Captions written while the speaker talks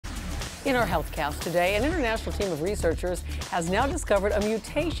In our HealthCast today, an international team of researchers has now discovered a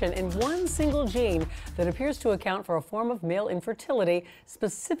mutation in one single gene that appears to account for a form of male infertility,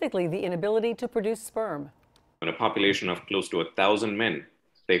 specifically the inability to produce sperm. In a population of close to 1,000 men,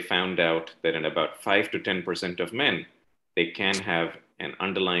 they found out that in about 5 to 10% of men, they can have an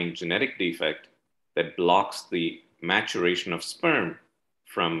underlying genetic defect that blocks the maturation of sperm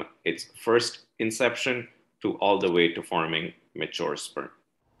from its first inception to all the way to forming mature sperm.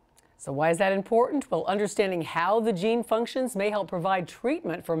 So why is that important? Well, understanding how the gene functions may help provide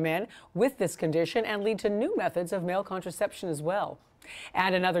treatment for men with this condition and lead to new methods of male contraception as well.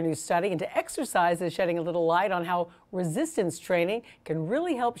 And another new study into exercise is shedding a little light on how resistance training can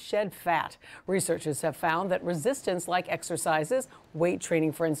really help shed fat. Researchers have found that resistance, like exercises, weight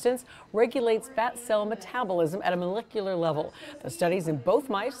training for instance, regulates fat cell metabolism at a molecular level. The studies in both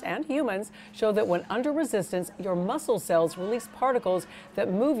mice and humans show that when under resistance, your muscle cells release particles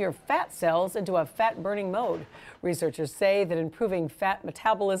that move your fat cells into a fat-burning mode. Researchers say that improving fat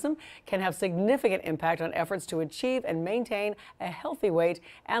metabolism can have significant impact on efforts to achieve and maintain a healthy weight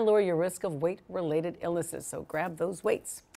and lower your risk of weight-related illnesses. So grab those weights.